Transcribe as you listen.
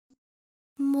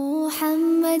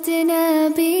محمد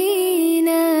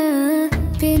نبينا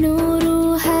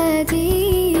بنور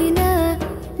هدينا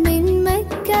من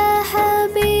مكة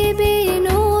حبيبي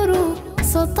نور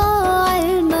سطاع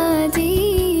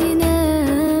المدينة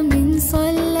من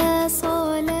صلى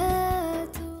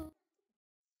صلاته.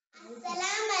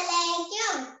 Assalamu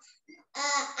alaikum. I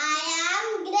am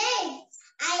grapes.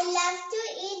 I love to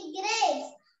eat grapes.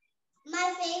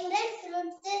 My favorite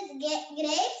fruit is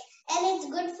grapes, and it's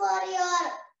good for your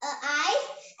eyes,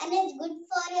 and it's good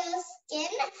for your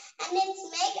skin, and it's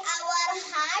make our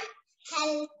heart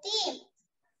healthy.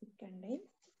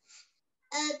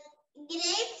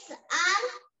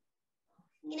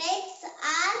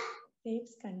 Grapes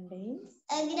contains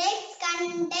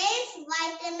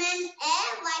vitamin A,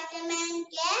 vitamin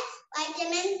K,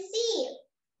 vitamin C.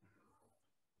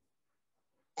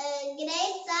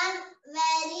 Grapes are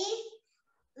very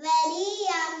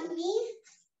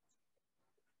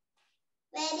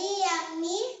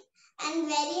yummy and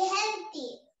very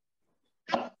healthy.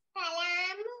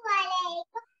 Assalamu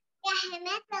alaikum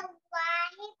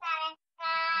rahmatullahi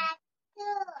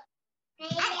barakatuh.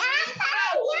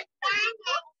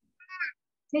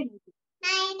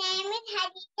 My name is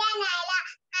Hadija Naila.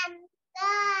 I'm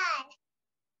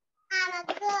a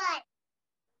girl.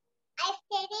 I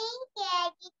study in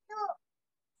KG2.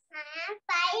 I'm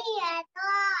 5 years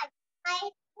old. My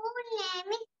school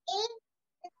name is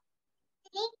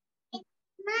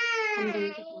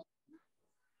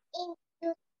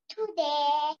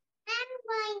Today, I'm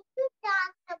going to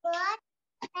talk about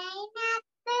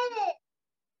pineapple.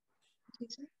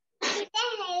 It's a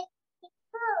healthy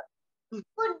food.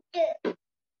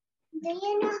 Do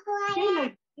you know who I am?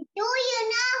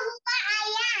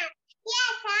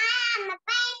 Yes, I am a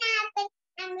pineapple.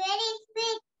 I'm very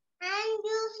sweet and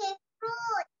juicy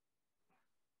fruit.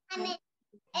 I'm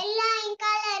yellow in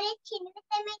color, rich in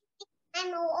vitamin C, and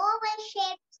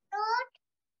oval-shaped fruit.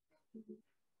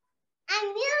 I'm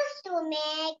used to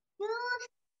make juice,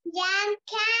 jam,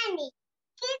 candy.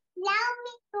 Kids love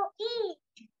me to eat.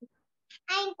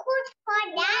 I'm good for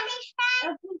daddy's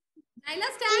time. Naila,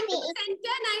 stand to the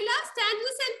center. Naila, stand to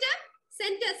the center.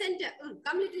 Center.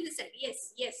 Come little this side. Yes.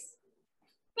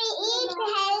 We eat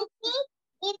healthy.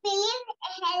 We live a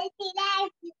healthy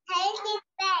life. Healthy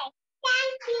life.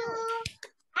 Thank you.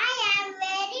 I am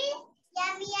very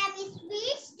yummy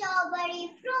sweet strawberry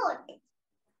fruit.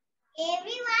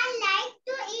 Everyone likes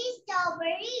to eat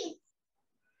strawberries.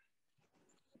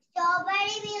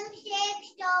 Strawberry milkshake,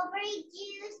 strawberry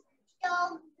juice,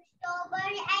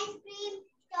 strawberry ice cream,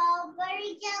 strawberry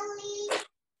jelly,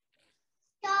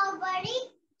 strawberry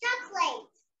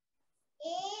chocolate.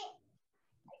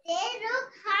 They look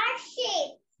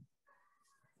heart-shaped.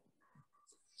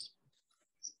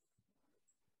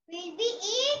 Will we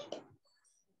eat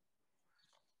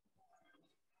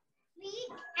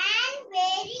sweet and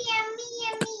very yummy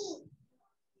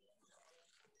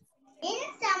in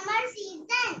summer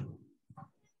season.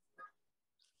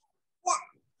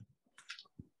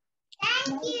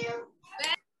 Thank you.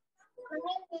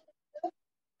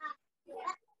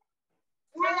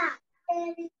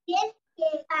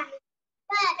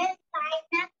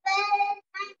 Pineapple,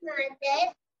 my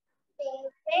mother's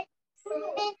favorite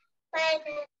fruit.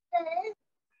 Pineapple,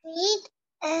 sweet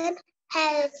and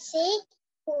healthy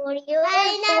for your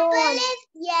Pineapple is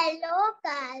yellow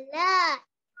color.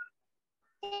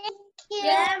 Thank you.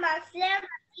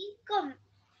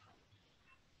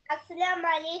 Assalamu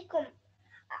alaikum.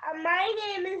 My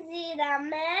name is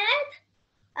Ahmed.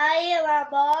 I am a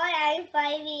boy. I'm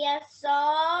 5 years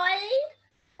old.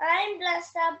 I'm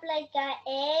dressed up like an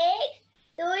egg.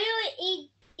 Do you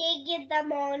eat egg in the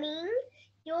morning?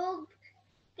 You're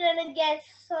gonna get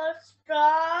so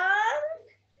strong.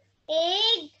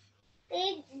 Egg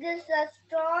is a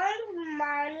strong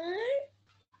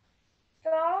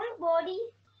body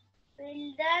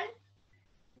builder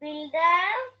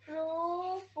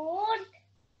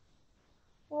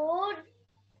food,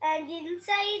 and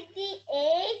inside the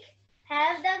egg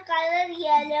have the color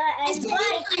yellow and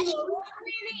white.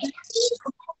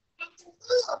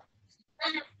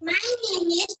 My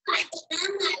name is Fatima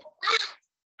Marwa.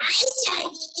 I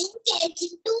study in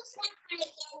KG2 and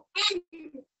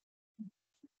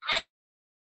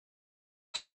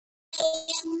I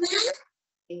am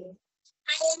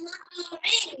a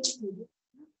orange.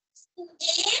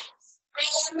 Today I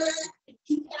am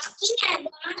talking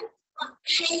about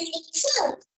healthy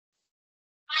food.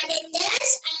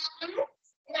 Oranges are round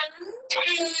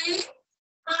and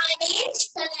orange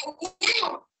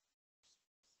color.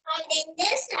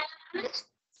 Oranges are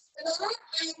grow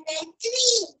on the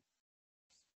tree.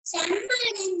 Some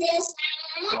oranges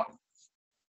are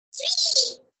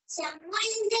sweet. Someone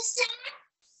in the sun.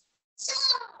 So,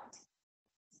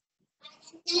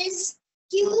 oranges,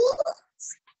 juice,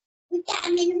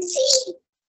 vitamin C.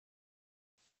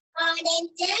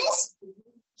 Oranges,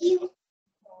 you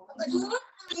grow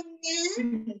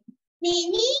in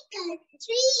many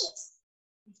countries.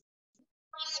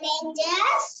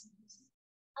 Oranges,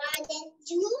 orange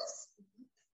juice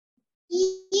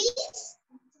is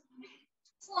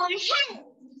for health.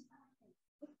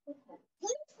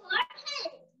 Good for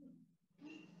health.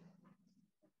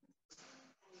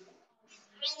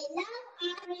 I love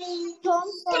orange.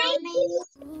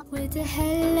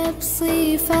 وتهلى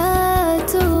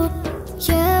بصفاته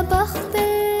يا بخت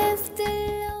اللي في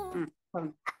اللون.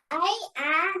 I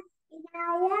am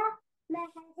Inaya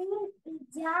Mahadin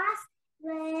Ijaz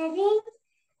wearing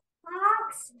fox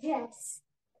dress.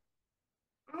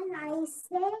 And I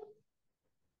say,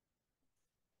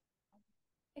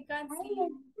 I can't I see.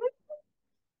 live in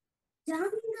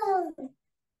jungle.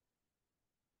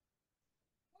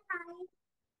 I live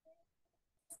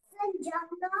in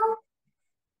jungle.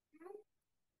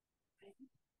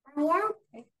 I am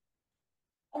a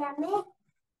cunning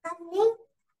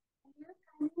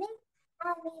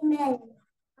animal.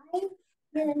 I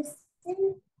listen.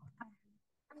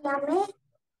 I am a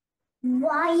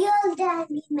wild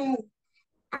animal.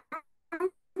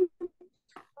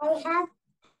 I have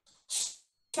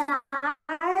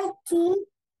sharp teeth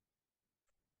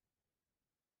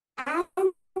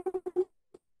and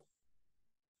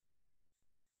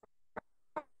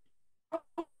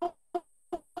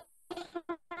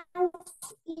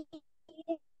ears.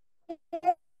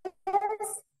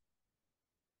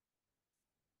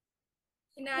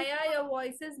 Inaya, your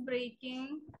voice is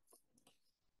breaking.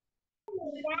 I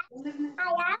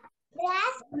have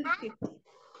dressed up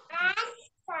as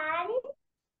sun.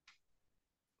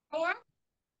 I have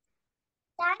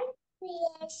sun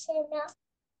creation of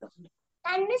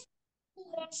sun is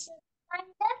creation.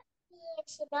 Under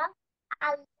creation of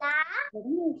Allah.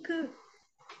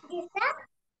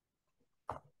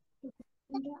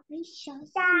 This is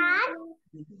star.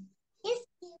 This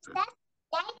gives us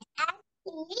light and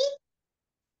heat.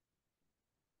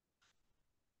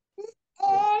 This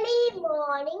early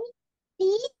morning,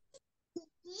 we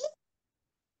see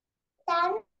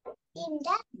sun in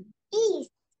the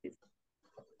east.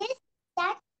 This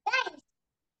sunrise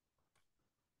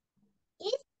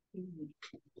is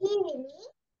evening.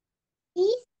 We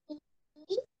see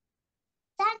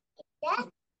sun in the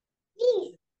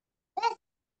east. West.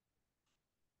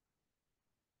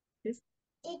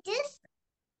 It is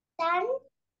sun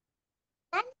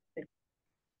and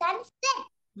sunset.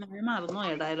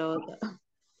 Dialogue.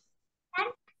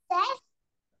 Sunset.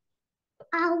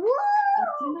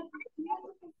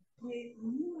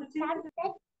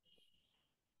 Sunset.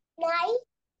 Night.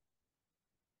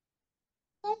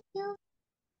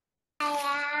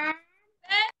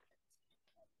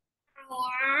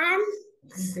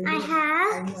 I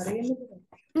have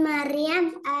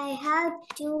Mariam. I have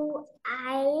two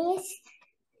eyes.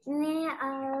 May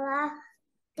Allah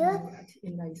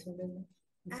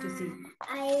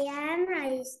I am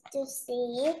eyes to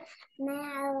see. May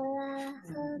Allah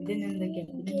give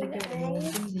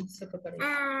eyes.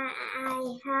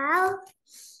 I have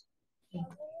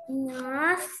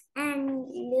nose and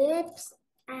lips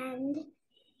and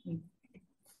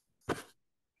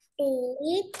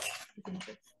teeth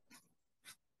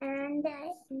and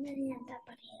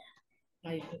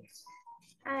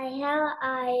I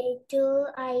have two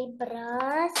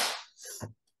eyebrows.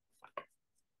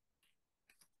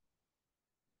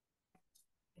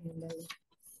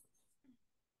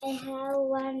 I have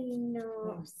one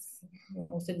nose. I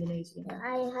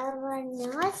have one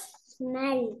nose.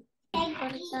 Smell.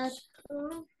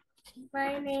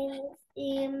 My name is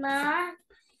Ima.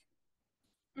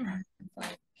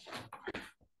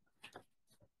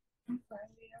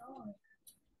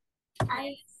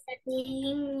 I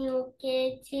studying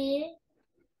UKG.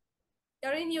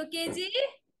 You're in UKG?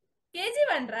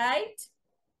 KG1, right?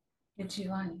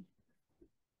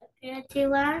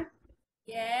 KG1.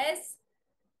 Yes.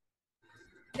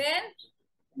 Then?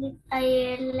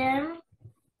 ILM.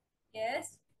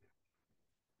 Yes.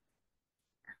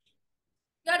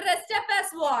 You're dressed up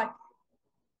as what?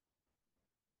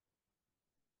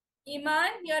 Iman,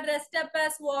 you're dressed up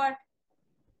as what?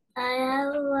 I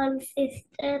have one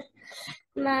sister.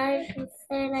 My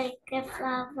sister like a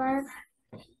flower.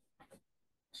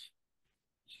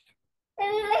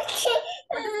 What is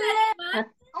that, Iman?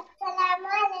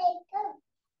 Assalamualaikum.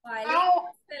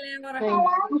 Waalaikumsalam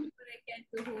warahmatullahi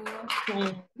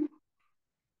wabarakatuh.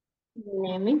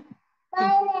 My name is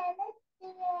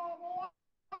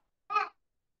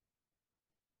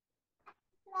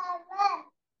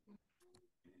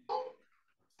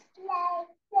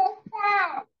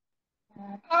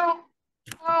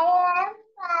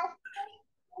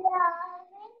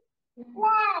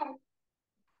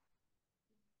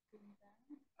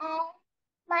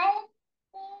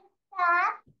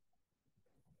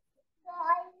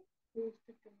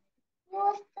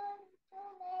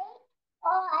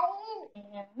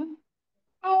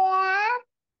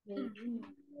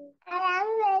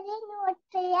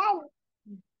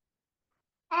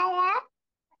I am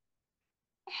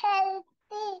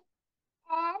healthy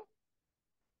and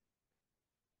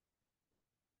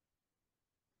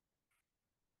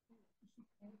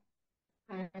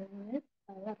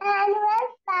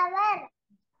power.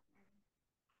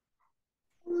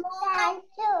 Thank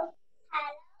you.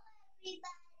 Hello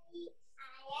everybody.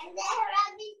 I am the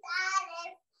rabbit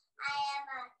Arif. I am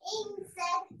an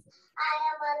insect. I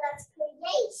am a lost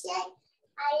creation.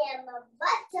 I am a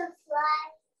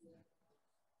butterfly.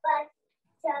 But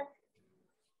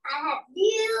I have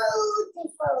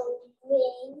beautiful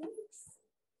wings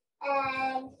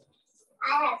and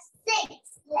I have 6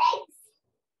 legs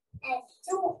and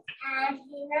 2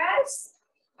 antennas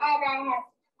and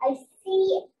I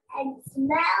see and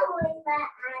smell with my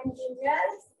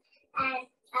antennas and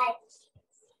I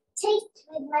taste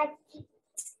with my feet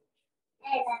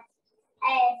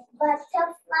and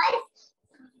butterflies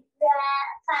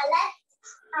collect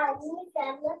honey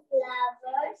from the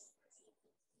flowers.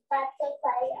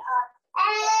 Butterflies are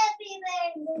everywhere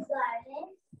in the garden.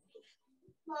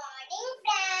 Morning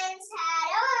friends,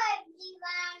 hello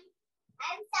everyone.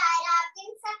 I'm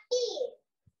Sabiqoon.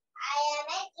 I am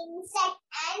an insect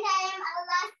and I am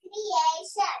Allah's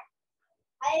creation.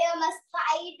 I am a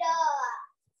spider.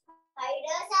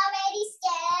 Spiders are very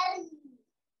scary.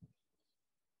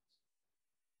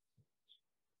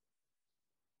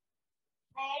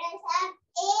 Spiders have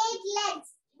 8 legs.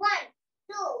 1,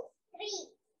 2,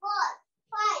 3, 4,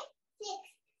 5, 6,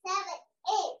 7,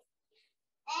 8.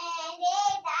 And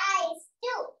 8 eyes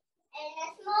too. And a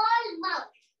small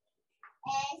mouth.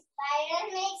 And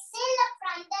spiders make silk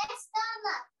from their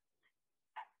stomach.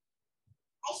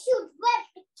 I shoot web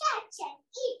to catch and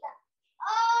eat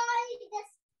all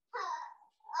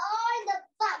the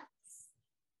bugs.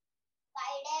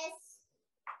 Spiders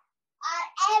are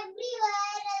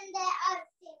everywhere and they are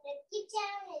in the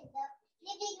kitchen, in the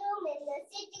living room, in the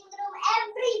sitting room,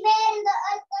 everywhere in the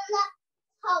earth and the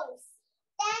house.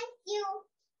 Thank you.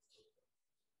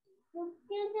 Look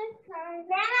at the sky.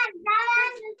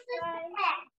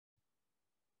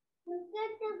 Look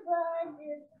at the bird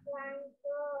is flying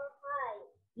so high.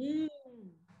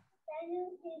 Can you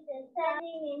see the sun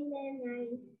in the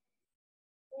night?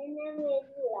 In the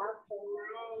middle of the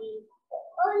night.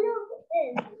 Oh, look,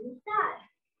 there's the star.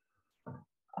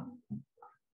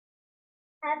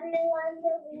 Everyone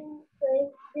who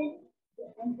prays this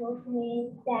and hopefully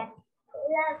that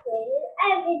love is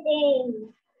everything.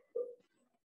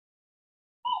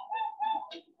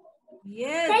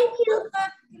 Yes. Thank you.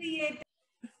 Creative.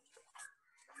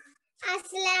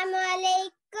 Assalamu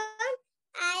alaikum.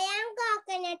 I am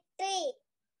coconut tree.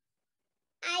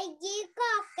 I give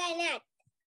coconut.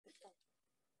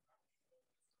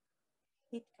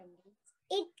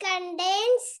 It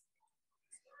contains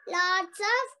lots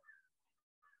of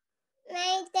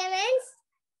vitamins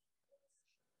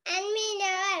and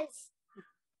minerals.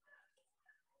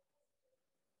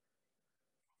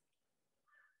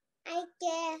 I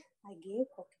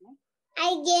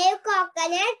gave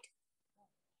coconut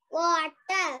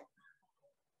water.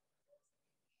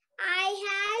 I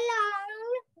have long,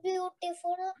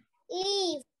 beautiful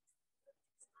leaves.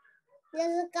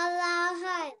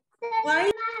 Jazakallah. Why?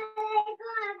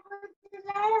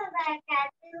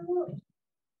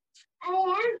 I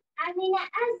am Amina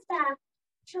Asfar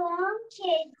from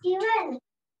KG1.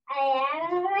 I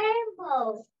am a rainbow.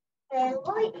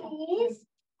 Rainbow is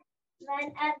one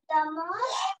of the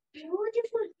most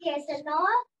beautiful creations of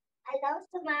Allah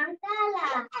subhanahu wa ta'ala.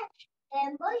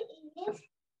 Rainbow is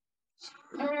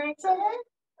a natural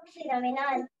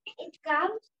phenomenon. It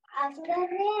comes after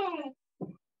rain.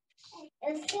 A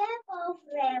shape of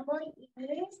rainbow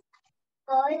is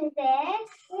called the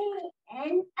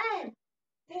CNR.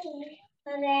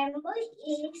 Rainbow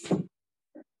is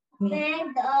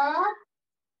made of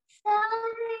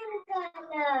seven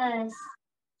colors.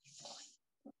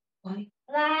 Why?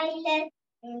 Violet,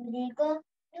 indigo,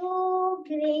 blue,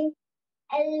 green,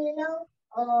 yellow,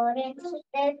 orange,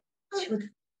 red.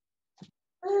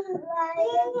 Violet,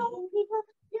 indigo,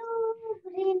 blue,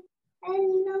 green,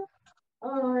 yellow,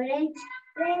 orange,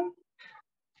 red.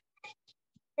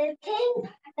 The pink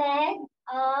bag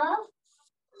of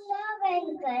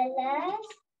 11 colors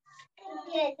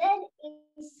together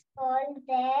is called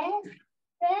the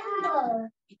rainbow.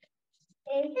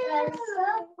 It also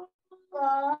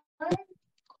called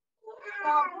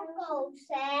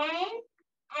Sabiqoon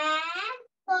and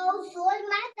Kousul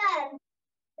Matar.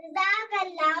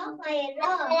 Jazakallah khairan.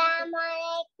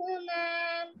 Assalamualaikum,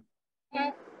 ma'am.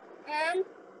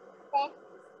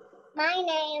 My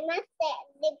name is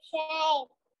Sabiqoon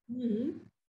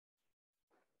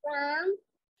from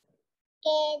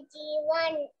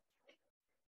KG1.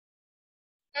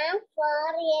 I'm 4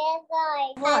 years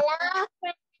old. What? Hello,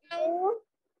 friends.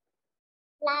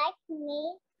 Like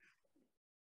me.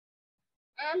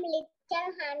 I'm little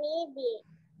honeybee.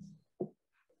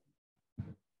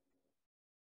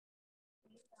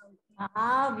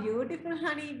 Ah, beautiful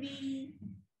honeybee.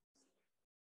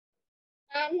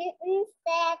 I'm an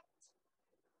insect.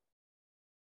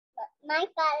 My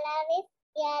color is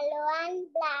yellow and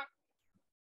black.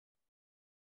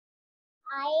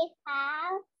 I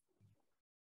have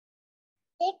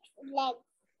 6 legs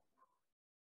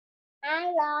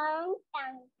and long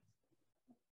tongue,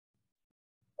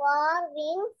 4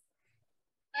 wings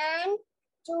and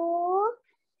 2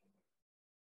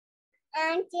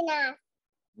 antennas.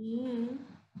 Mm.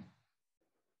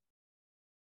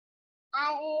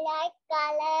 I like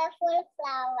colorful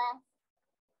flowers.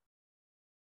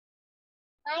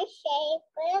 My shape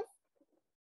is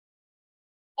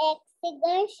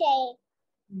hexagon shape.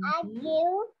 I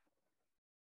give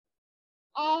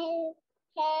a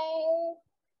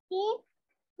healthy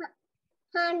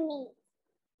honey,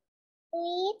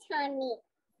 sweet honey.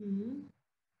 Mm.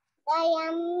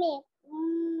 Yummy.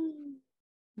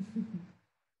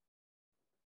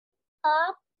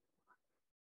 Hope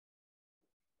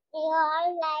you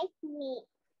all like me.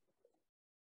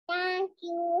 Thank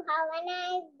you. Have a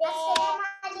nice day.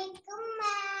 Assalamualaikum,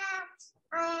 ma'am.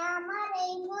 I am a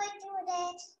rainbow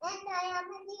student and I am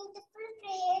a beautiful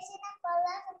creation of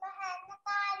Allah subhanahu wa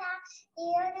ta'ala. Do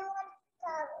you know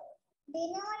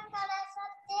what colors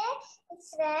are there? It's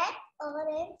red,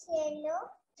 orange,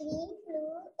 yellow, green,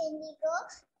 blue, indigo,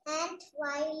 and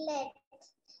violet.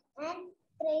 And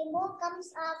rainbow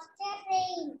comes after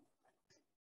rain.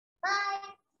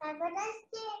 Bye. Have a nice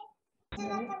day.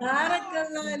 Barakallah.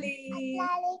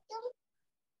 Assalamualaikum.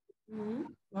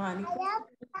 I love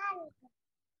sun.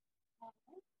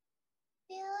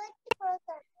 Beautiful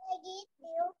sun. I give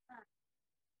you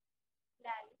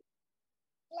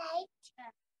light.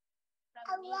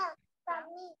 Allah from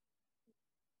me.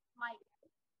 My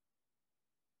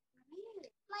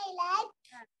light.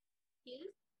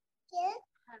 Kill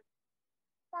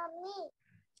from me.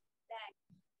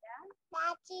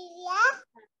 Bacteria.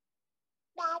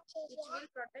 Bacteria. Will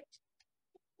protect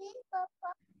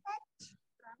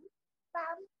from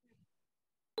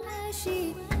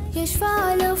ماشي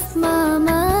يشفع له في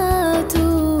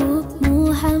مماته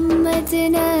محمد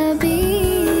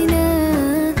نبينا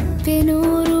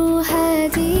بنوره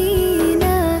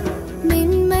هدينا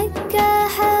من مكة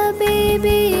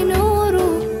حبيبي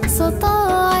نوره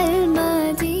سطاع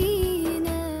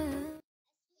المدينة.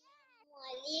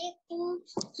 Assalamualaikum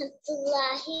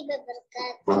warahmatullahi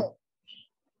wabarakatuh.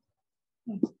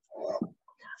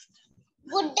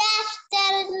 Good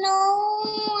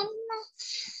afternoon,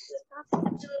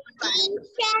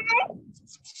 teachers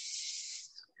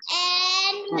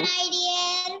and my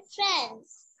dear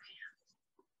friends.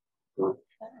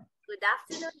 Good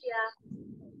afternoon, dear.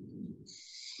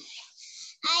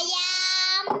 I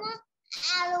am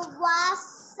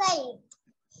Al-Wasaid,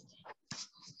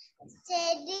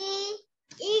 studying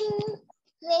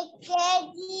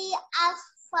KG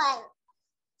Asfar.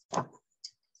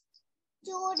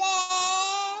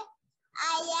 Today,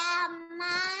 I am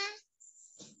a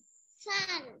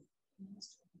sun,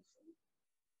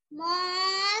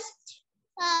 most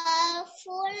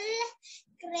powerful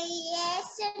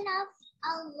creation of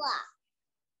Allah.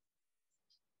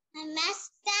 My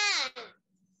master.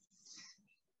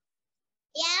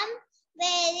 I am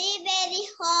very, very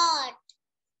hot.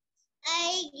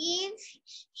 I give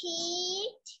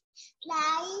heat,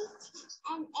 light,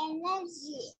 and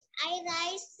energy. I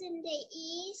rise in the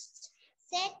east,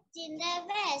 set in the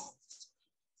west.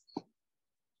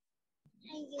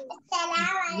 Thank you.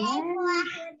 Assalamualaikum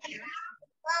warahmatullahi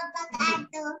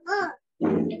wabarakatuh.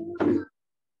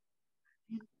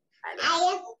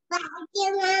 Ayat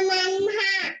Fatimah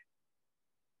Manha.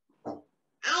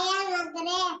 Ayat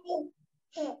Maghrib.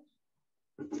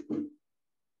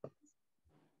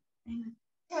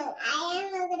 Ayat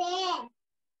Maghrib.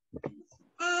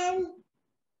 And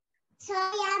so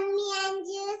yummy and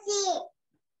juicy.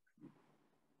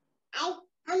 I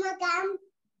am a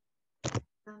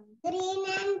green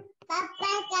and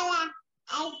purple color.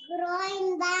 I grow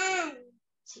in barn.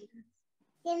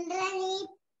 Children eat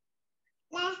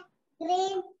like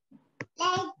green,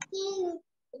 like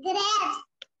grapes.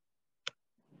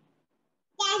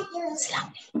 Thank you.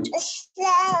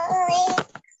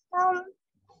 Assalamualaikum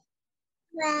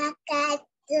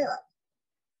wabarakatuh.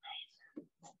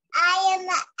 I am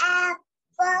an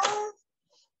apple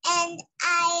and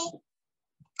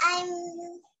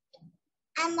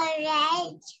I'm a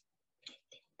red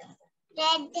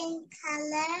in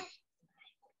color.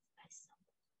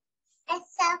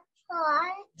 It's a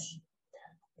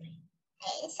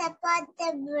support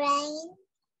the brain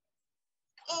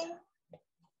and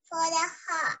for the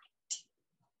heart.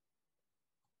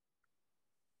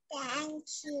 Thank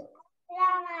you.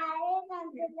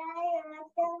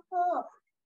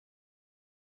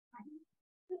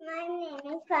 My name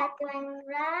is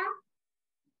Fatwanra.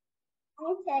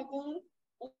 I'm studying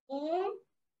in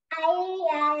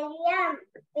IIM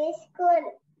school.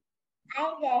 I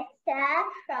get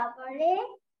strawberry.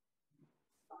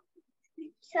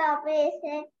 Strawberry is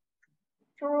a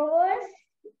fruit.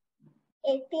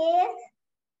 It is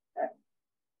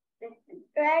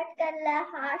red color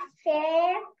heart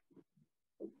shape.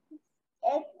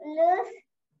 It looks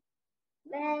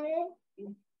very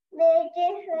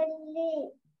beautifully.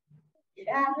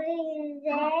 Strawberry is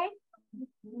a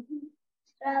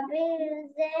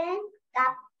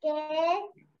cupcake,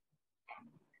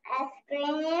 ice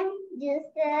cream,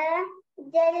 juice,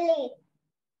 jelly.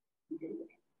 Do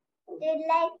you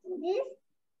like this?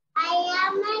 I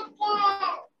am a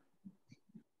cat.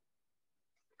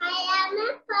 I am a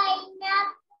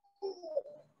pineapple.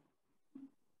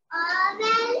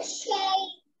 Oval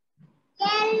shape.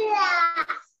 Yellow.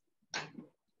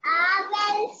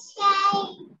 Oval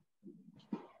shape.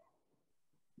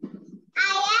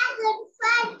 I am good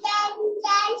for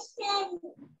digestion.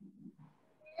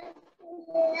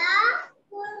 Love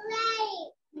hooray.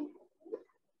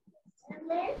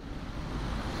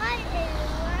 Hi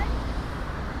everyone.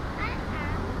 I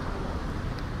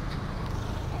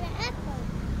am an apple.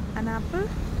 An apple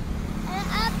An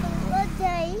apple a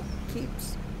day keeps.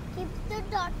 keeps the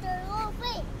daughter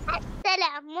away.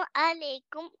 Assalamu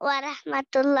alaikum wa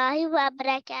rahmatullahi wa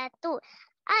barakatuh.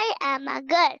 I am a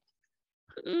girl.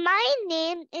 My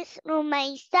name is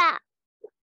Rumaisa.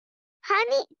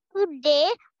 Honey, today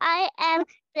I am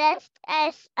dressed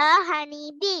as a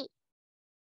honeybee.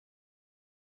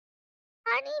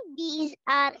 Honeybees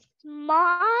are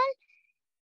small,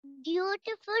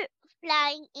 beautiful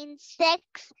flying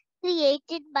insects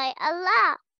created by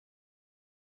Allah.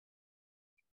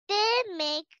 They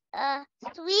make a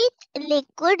sweet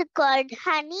liquid called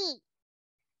honey.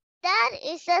 There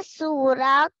is a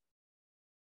surah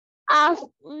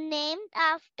named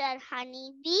after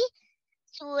honeybee,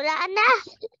 Surah Nahl.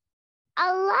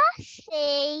 Allah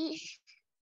says,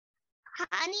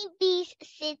 honeybees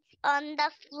sit on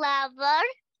the flower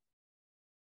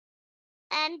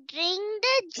and drink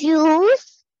the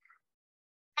juice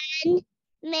and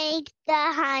make the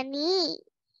honey.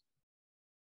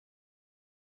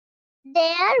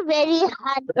 They are very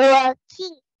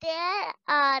hardworking. They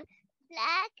are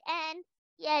black and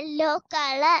yellow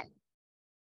color.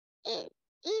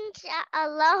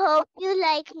 Inshallah, hope you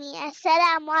like me.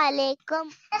 Assalamu alaikum.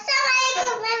 Assalamu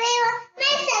alaikum, everyone.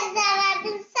 My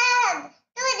son is Saad.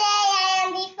 Today I am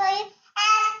before you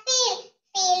as Feel.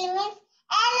 Feel means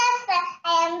elephant. I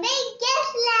am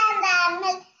biggest land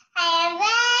animal. I am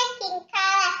white in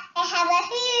color. I have a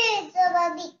huge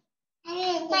body.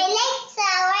 My legs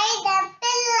are wide and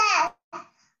pillars.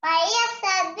 My ears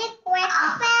are big with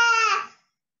fat.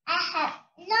 I have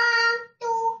long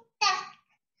two tusks.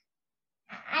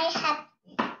 I have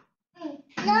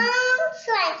long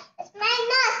trunk. It's my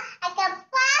nose. I can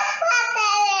pass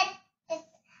water.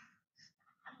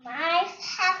 I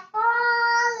have 4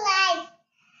 legs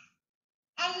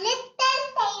and little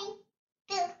tail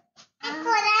too. In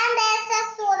Quran, there's a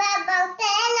surah about the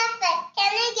elephant.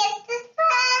 Can I get this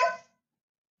first?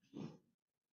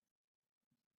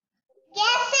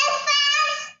 Guess it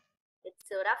first. It's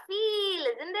Surah Feel,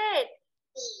 isn't it?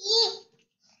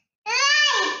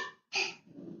 Right.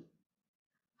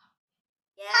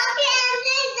 Yeah. Okay,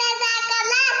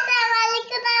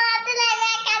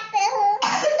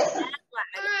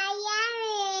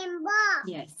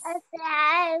 Yes.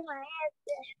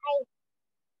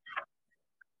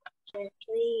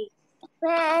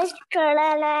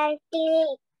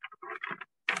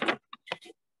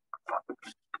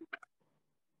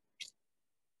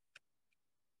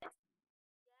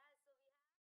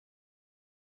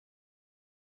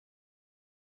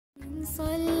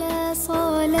 صلى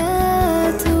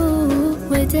صلاته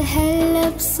وتحلى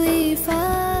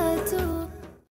بصفاته